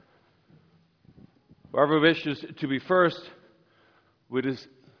Whoever wishes to be first with his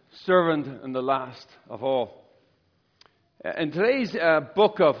servant and the last of all. In today's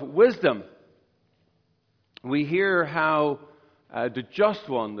book of wisdom, we hear how the just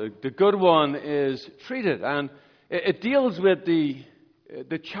one, the good one, is treated. And it deals with the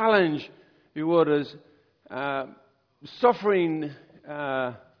challenge, if you would, as suffering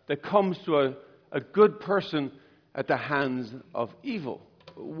that comes to a good person at the hands of evil.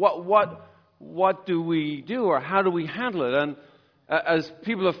 What do we do, or how do we handle it? And as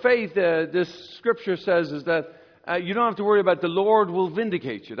people of faith, this scripture says is that you don't have to worry about the Lord will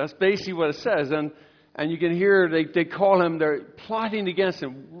vindicate you. That's basically what it says. And you can hear they call him, they're plotting against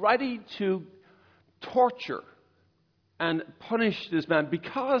him, ready to torture and punish this man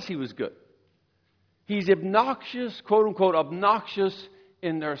because he was good. He's obnoxious, quote unquote, obnoxious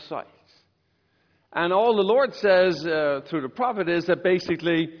in their sight. And all the Lord says through the prophet is that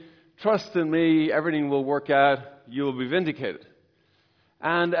basically, trust in me, everything will work out, you will be vindicated.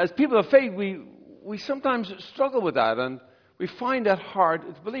 And as people of faith, we sometimes struggle with that, and we find that hard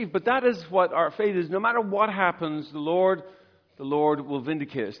to believe. But that is what our faith is. No matter what happens, the Lord will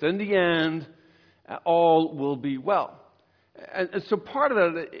vindicate us. In the end, all will be well. And so part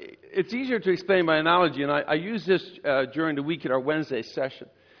of it, it's easier to explain by analogy, and I use this during the week at our Wednesday session,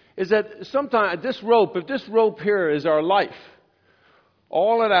 is that sometimes if this rope here is our life,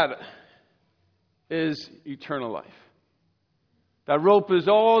 all of that is eternal life. That rope is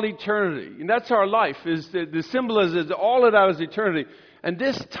all eternity. And that's our life. The symbol is all of that is eternity. And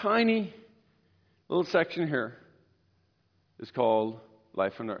this tiny little section here is called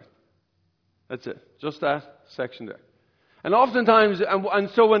life on earth. That's it. Just that section there. And oftentimes, and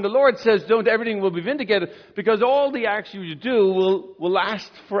so when the Lord says, don't, everything will be vindicated, because all the acts you do will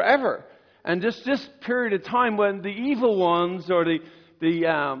last forever. And just this period of time when the evil ones, or the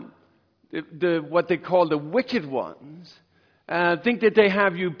what they call the wicked ones, think that they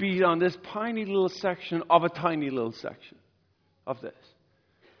have you beat on this tiny little section of a tiny little section of this.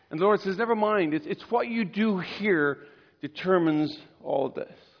 And the Lord says, never mind, it's what you do here determines all of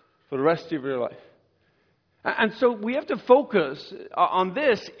this for the rest of your life. And so we have to focus on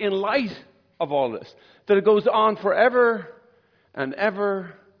this in light of all this, that it goes on forever and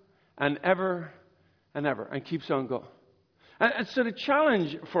ever and ever and ever and keeps on going. And so the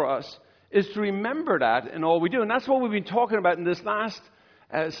challenge for us is to remember that in all we do. And that's what we've been talking about in this last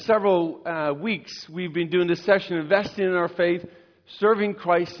several weeks. We've been doing this session, investing in our faith, serving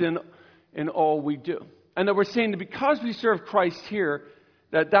Christ in all we do. And that we're saying that because we serve Christ here,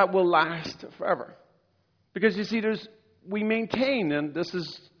 that will last forever. Because you see, we maintain, and this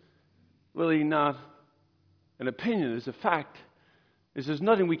is really not an opinion, it's a fact, is there's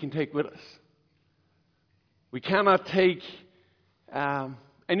nothing we can take with us. We cannot take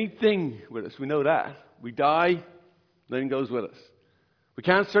anything with us. We know that. We die, nothing goes with us. We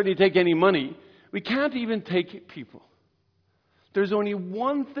can't certainly take any money. We can't even take people. There's only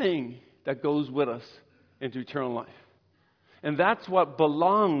one thing that goes with us into eternal life. And that's what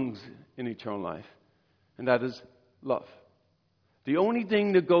belongs in eternal life. And that is love. The only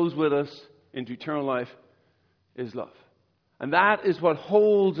thing that goes with us into eternal life is love. And that is what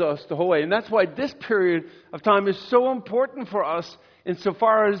holds us the whole way. And that's why this period of time is so important for us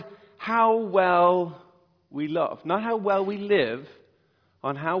insofar as how well we love. Not how well we live,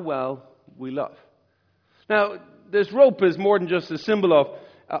 on how well we love. Now, this rope is more than just a symbol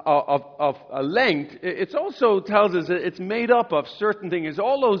of a length. It also tells us that it's made up of certain things.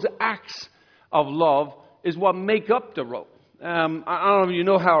 All those acts of love is what make up the rope. I don't know if you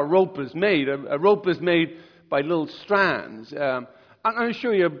know how a rope is made. A rope is made by little strands. I'm going to show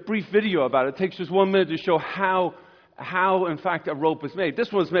you a brief video about it. It takes just 1 minute to show how in fact a rope is made.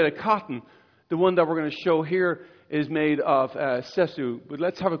 This one's made of cotton. The one that we're going to show here is made of sesu. But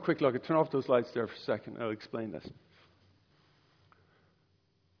let's have a quick look. I'll turn off those lights there for a second. I'll explain this.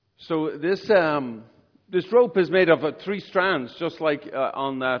 So this rope is made of 3 strands, just like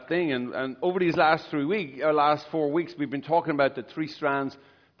on that thing. And over these last 4 weeks, we've been talking about the 3 strands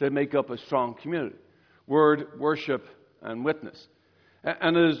that make up a strong community: word, worship, and witness.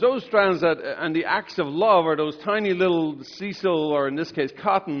 And there's those strands and the acts of love are those tiny little sisal, or in this case,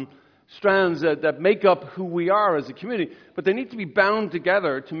 cotton strands that make up who we are as a community. But they need to be bound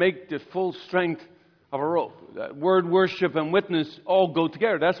together to make the full strength of a rope. Word, worship, and witness all go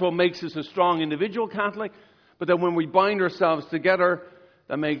together. That's what makes us a strong individual Catholic. But then when we bind ourselves together,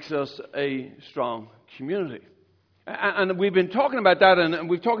 that makes us a strong community. And we've been talking about that, and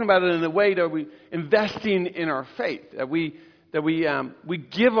we've talking about it in a way that we investing in our faith, that we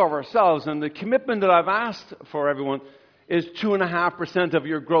give of ourselves. And the commitment that I've asked for everyone is 2.5% of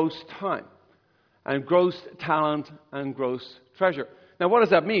your gross time. and gross talent and gross treasure. Now, what does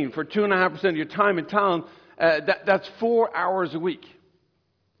that mean? For 2.5% of your time and talent, that's 4 hours a week.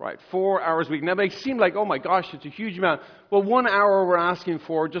 Right, 4 hours a week. Now, it may seem like, oh my gosh, it's a huge amount. Well, 1 hour we're asking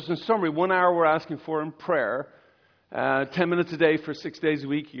for, just in summary, 1 hour we're asking for in prayer. 10 minutes a day for 6 days a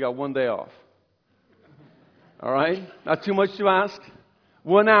week, you got 1 day off. All right? Not too much to ask.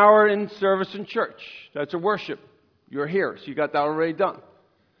 1 hour in service in church. That's a worship. You're here, so you got that already done.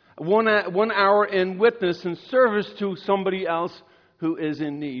 1 hour in witness and service to somebody else who is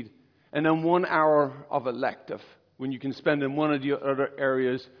in need. And then 1 hour of elective, when you can spend in one of the other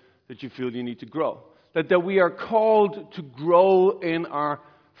areas that you feel you need to grow. That we are called to grow in our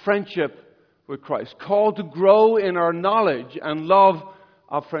friendship with Christ. Called to grow in our knowledge and love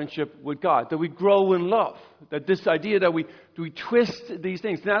of friendship with God. That we grow in love. That this idea that we twist these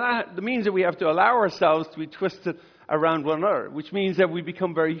things. Now that means that we have to allow ourselves to be twisted around one another. Which means that we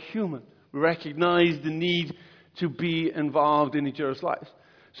become very human. We recognize the need to be involved in each other's lives.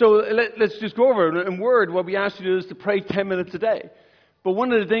 So let's just go over it. In Word, what we ask you to do is to pray 10 minutes a day. But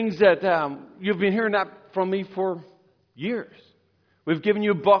one of the things that you've been hearing that from me for years. We've given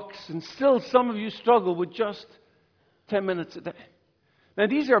you books, and still some of you struggle with just 10 minutes a day. Now,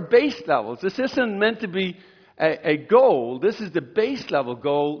 these are base levels. This isn't meant to be a goal. This is the base level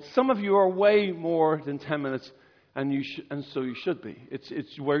goal. Some of you are way more than 10 minutes, and so you should be.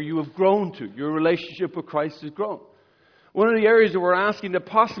 It's where you have grown to. Your relationship with Christ has grown. One of the areas that we're asking that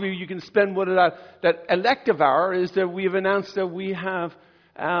possibly you can spend one of that elective hour is that we have announced that we have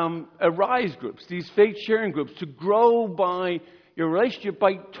Arise groups, these faith sharing groups, to grow by your relationship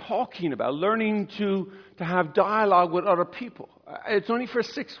by talking about, learning to have dialogue with other people. It's only for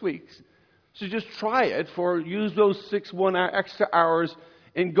 6 weeks. So just try it use those 6 extra hours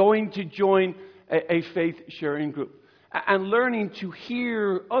in going to join a faith sharing group. And learning to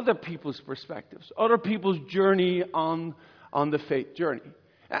hear other people's perspectives, other people's journey on the faith journey.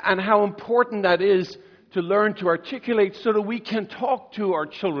 And how important that is to learn to articulate so that we can talk to our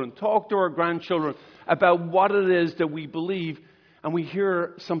children, talk to our grandchildren about what it is that we believe, and we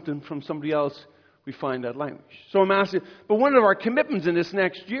hear something from somebody else, we find that language. So I'm asking, but one of our commitments in this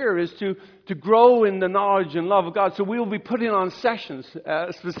next year is to grow in the knowledge and love of God. So we will be putting on sessions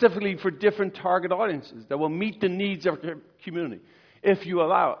specifically for different target audiences that will meet the needs of the community, if you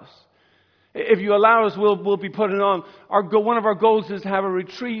allow us. If you allow us, we'll be putting on. One of our goals is to have a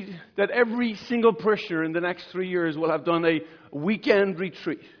retreat that every single parishioner in the next 3 years will have done a weekend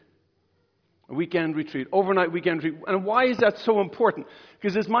retreat. A weekend retreat, overnight weekend retreat. And why is that so important?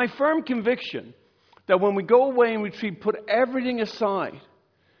 Because it's my firm conviction that when we go away and retreat, put everything aside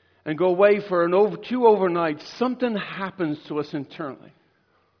and go away for 2 overnights, something happens to us internally.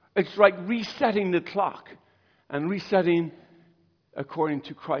 It's like resetting the clock and resetting according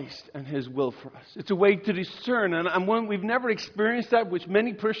to Christ and His will for us. It's a way to discern. And when we've never experienced that, which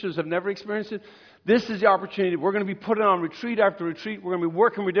many parishioners have never experienced it, this is the opportunity. We're going to be putting on retreat after retreat. We're going to be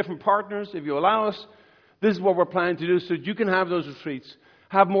working with different partners. If you allow us, this is what we're planning to do so that you can have those retreats.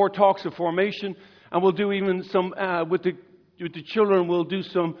 Have more talks of formation. And we'll do even some, with the children, we'll do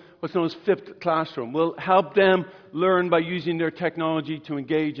some, what's known as fifth classroom. We'll help them learn by using their technology to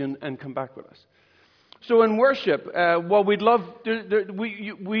engage and come back with us. So in worship, what we'd love,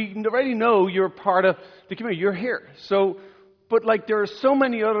 we already know you're part of the community. You're here. But there are so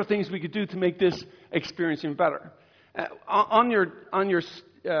many other things we could do to make this experience even better. On your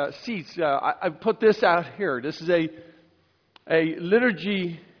seats, I put this out here. This is a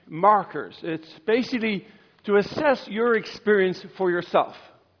liturgy markers. It's basically to assess your experience for yourself.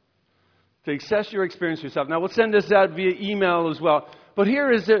 To assess your experience yourself. Now, we'll send this out via email as well. But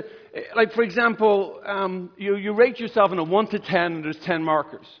here is for example, you rate yourself in a 1 to 10, and there's 10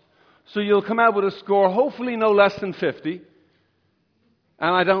 markers. So you'll come out with a score, hopefully no less than 50.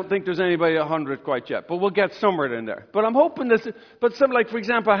 And I don't think there's anybody at 100 quite yet, but we'll get somewhere in there. But I'm hoping this. But something for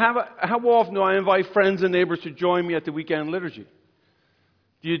example, how often do I invite friends and neighbors to join me at the weekend liturgy?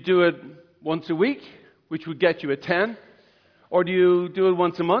 Do you do it once a week, which would get you a 10? Or do you do it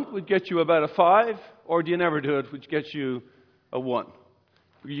once a month, which gets you about a 5? Or do you never do it, which gets you a 1?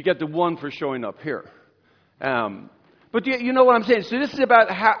 You get the 1 for showing up here. But you know what I'm saying? So this is about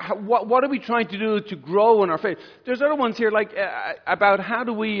what are we trying to do to grow in our faith. There's other ones here about how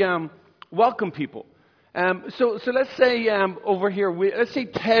do we welcome people. So let's say over here, let's say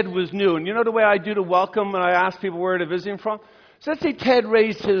Ted was new. And you know the way I do the welcome and I ask people where they're visiting from? So let's say Ted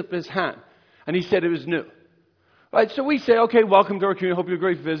raised his hand and he said it was new. Right, so we say, okay, welcome to our community. Hope you have a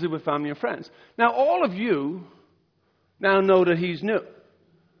great visit with family and friends. Now, all of you now know that he's new.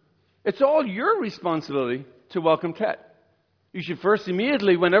 It's all your responsibility to welcome Ted. You should first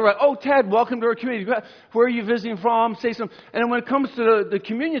immediately, whenever, oh, Ted, welcome to our community. Where are you visiting from? Say something. And then when it comes to the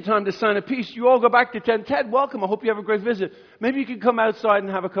communion time, the sign of peace, you all go back to Ted. Ted, welcome. I hope you have a great visit. Maybe you can come outside and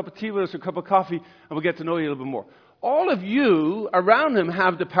have a cup of tea with us or a cup of coffee, and we'll get to know you a little bit more. All of you around him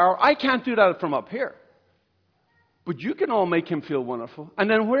have the power. I can't do that from up here. But you can all make him feel wonderful. And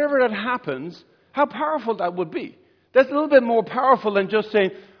then wherever that happens, how powerful that would be. That's a little bit more powerful than just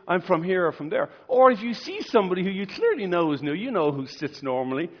saying, I'm from here or from there. Or if you see somebody who you clearly know is new, you know who sits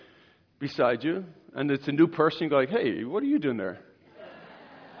normally beside you, and it's a new person, you go like, hey, what are you doing there?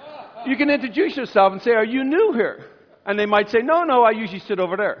 You can introduce yourself and say, are you new here? And they might say, no, I usually sit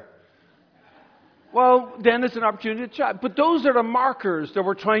over there. Well, then it's an opportunity to chat. But those are the markers that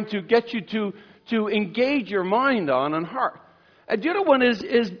we're trying to get you to engage your mind on and heart. And the other one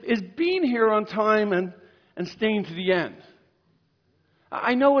is being here on time and staying to the end.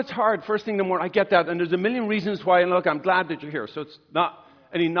 I know it's hard, first thing in the morning, I get that, and there's a million reasons why, and look, I'm glad that you're here, so it's not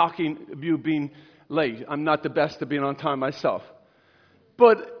any knocking of you being late. I'm not the best at being on time myself.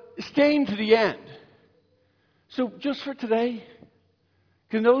 But staying to the end. So just for today,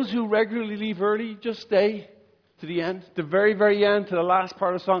 can those who regularly leave early just stay to the end, the very, very end, to the last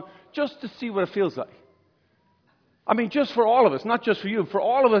part of the song, just to see what it feels like? I mean, just for all of us, not just for you, for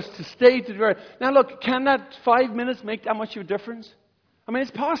all of us to stay to the very end. Now look, can that 5 minutes make that much of a difference? I mean,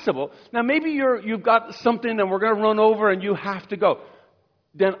 it's possible. Now, maybe you've got something and we're going to run over and you have to go.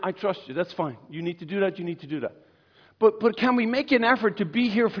 Then I trust you. That's fine. You need to do that. You need to do that. But can we make an effort to be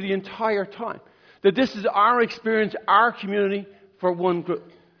here for the entire time? That this is our experience, our community for one group.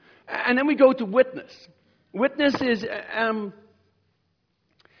 And then we go to witness. Witness is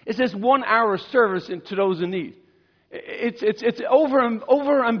it's this 1 hour service to those in need. It's over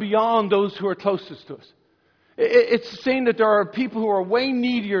and beyond those who are closest to us. It's saying that there are people who are way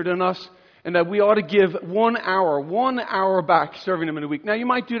needier than us and that we ought to give 1 hour back serving them in a week. Now, you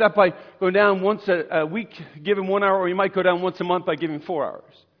might do that by going down once a week, giving 1 hour, or you might go down once a month by giving 4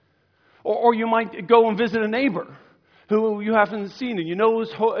 hours. Or you might go and visit a neighbor who you haven't seen and you know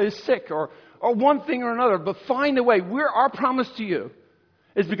is sick, or one thing or another. But find a way. Our promise to you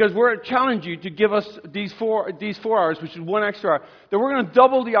is because we're challenging you to give us these 4 hours, which is 1 extra hour, that we're going to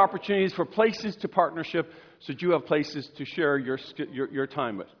double the opportunities for places to partnership so that you have places to share your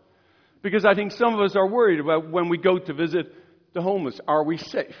time with. Because I think some of us are worried about when we go to visit the homeless, are we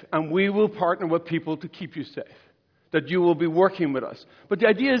safe? And we will partner with people to keep you safe, that you will be working with us. But the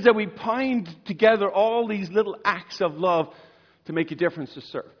idea is that we bind together all these little acts of love to make a difference to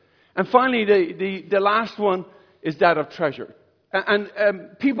serve. And finally, the last one is that of treasure.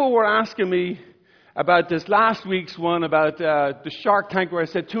 And people were asking me about this last week's one, about the Shark Tank, where I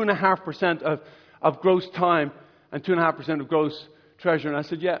said 2.5% of gross time and 2.5% of gross treasure. And I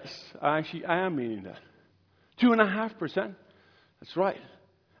said, yes, I am meaning that. 2.5%? That's right.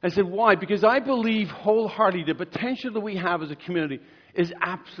 I said, why? Because I believe wholeheartedly the potential that we have as a community is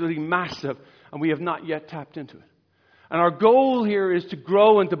absolutely massive, and we have not yet tapped into it. And our goal here is to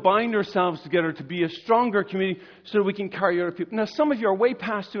grow and to bind ourselves together to be a stronger community so that we can carry other people. Now, some of you are way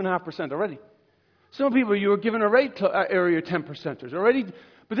past 2.5% already. Some people, you were given a rate area 10%ers already.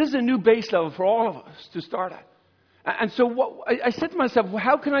 But this is a new base level for all of us to start at. And so I said to myself, well,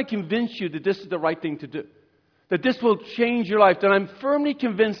 how can I convince you that this is the right thing to do? That this will change your life? That I'm firmly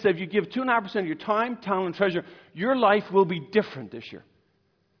convinced that if you give 2.5% of your time, talent, and treasure, your life will be different this year.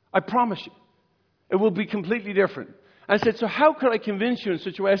 I promise you. It will be completely different. I said, so how could I convince you in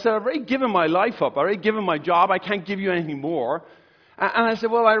such a way? I said, I've already given my life up. I've already given my job. I can't give you anything more. And I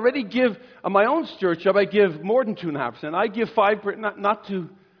said, well, I already give on my own stewardship, I give more than 2.5%. I give 5%, not to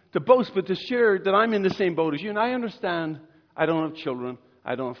boast, but to share that I'm in the same boat as you. And I understand I don't have children.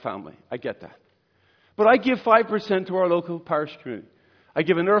 I don't have family. I get that. But I give 5% to our local parish community. I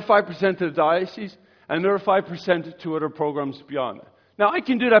give another 5% to the diocese and another 5% to other programs beyond that. Now, I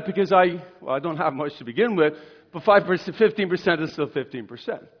can do that because I don't have much to begin with, but 5%, 15% is still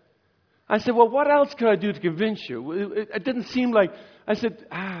 15%. I said, well, what else could I do to convince you? It didn't seem like, I said,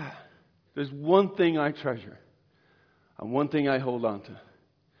 there's one thing I treasure and one thing I hold on to,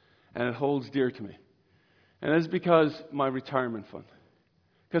 and it holds dear to me. And it's because my retirement fund.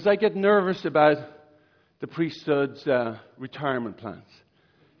 Because I get nervous about the priesthood's retirement plans.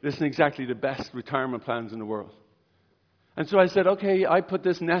 This isn't exactly the best retirement plans in the world. And so I said, okay, I put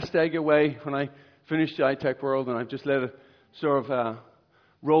this nest egg away when I finished the iTech World, and I've just let it sort of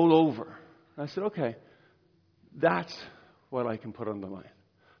roll over. I said, okay, that's what I can put on the line.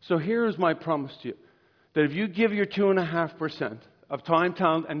 So here's my promise to you, that if you give your 2.5% of time,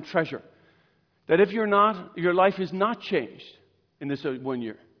 talent, and treasure, that if your life is not changed in this 1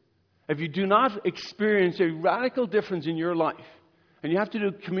 year, if you do not experience a radical difference in your life, and you have to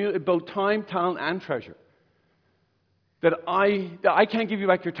do both time, talent, and treasure, that I can't give you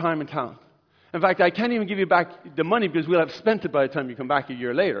back your time and talent. In fact, I can't even give you back the money because we'll have spent it by the time you come back a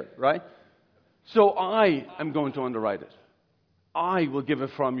year later, right? So I am going to underwrite it. I will give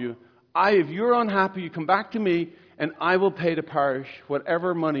it from you. If you're unhappy, you come back to me, and I will pay the parish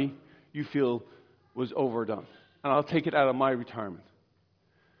whatever money you feel was overdone. And I'll take it out of my retirement.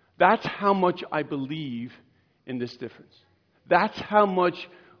 That's how much I believe in this difference. That's how much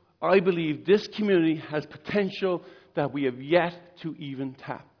I believe this community has potential that we have yet to even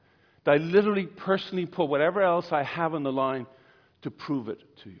tap. That I literally, personally put whatever else I have on the line to prove it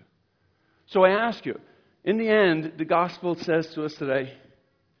to you. So I ask you, in the end, the gospel says to us today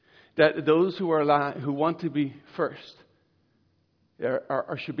that those who want to be first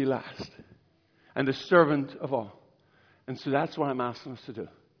should be last, and the servant of all. And so that's what I'm asking us to do,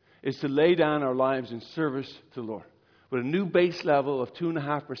 is to lay down our lives in service to the Lord, with a new base level of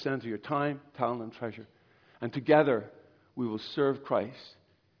 2.5% of your time, talent, and treasure. And together, we will serve Christ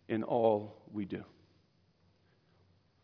in all we do.